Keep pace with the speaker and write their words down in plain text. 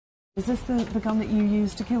Is this the gun that you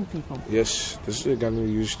use to kill people? Yes, this is the gun we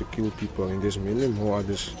use to kill people, and there's many more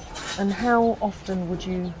others. And how often would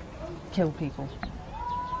you kill people?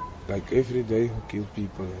 Like every day we kill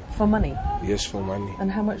people. For money? Yes, for money. And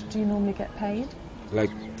how much do you normally get paid?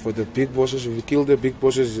 Like for the big bosses, if we kill the big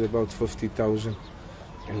bosses, it's about 50,000.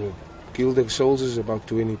 And we kill the soldiers, about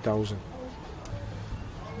 20,000.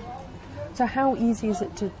 So how easy is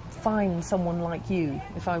it to find someone like you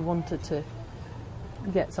if I wanted to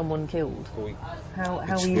get someone killed? How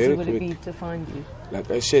easy would it be to find you? Like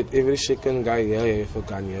I said, every second guy here have a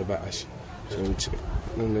gun here by us. So it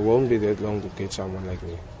won't be that long to get someone like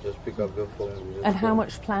me. Just pick up the phone. And how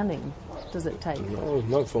much planning does it take? No,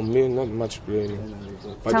 not for me, not much planning.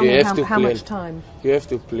 But Tell you me have to how plan. much time? You have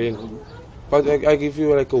to plan. But I give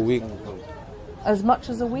you like a week. As much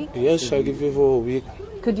as a week? Yes, I give you for a week.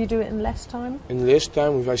 Could you do it in less time? In less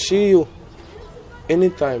time, if I see you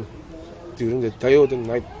anytime during the day or the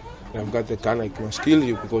night, and I've got the gun, I must kill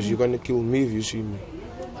you because you're going to kill me if you see me.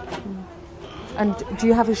 And do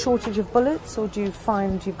you have a shortage of bullets, or do you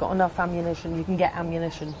find you've got enough ammunition? You can get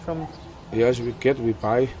ammunition from... Yes, we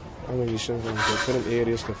buy ammunition from different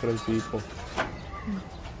areas, different people.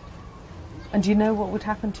 And do you know what would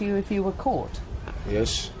happen to you if you were caught?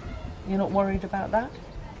 Yes. You're not worried about that?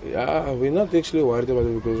 Yeah, we're not actually worried about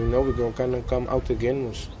it because we know we're going to kind of come out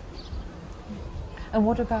again. And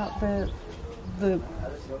what about the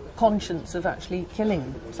conscience of actually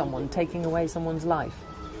killing someone, taking away someone's life?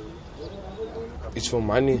 It's for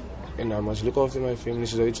money, and I must look after my family,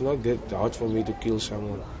 so it's not that hard for me to kill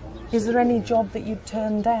someone. Is there any job that you'd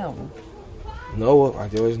turn down? No,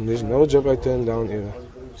 there's no job I turn down ever.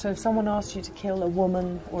 So if someone asked you to kill a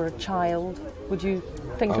woman or a child, would you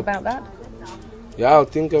think about that? Yeah, I'll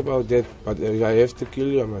think about that, but if I have to kill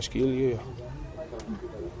you, I must kill you.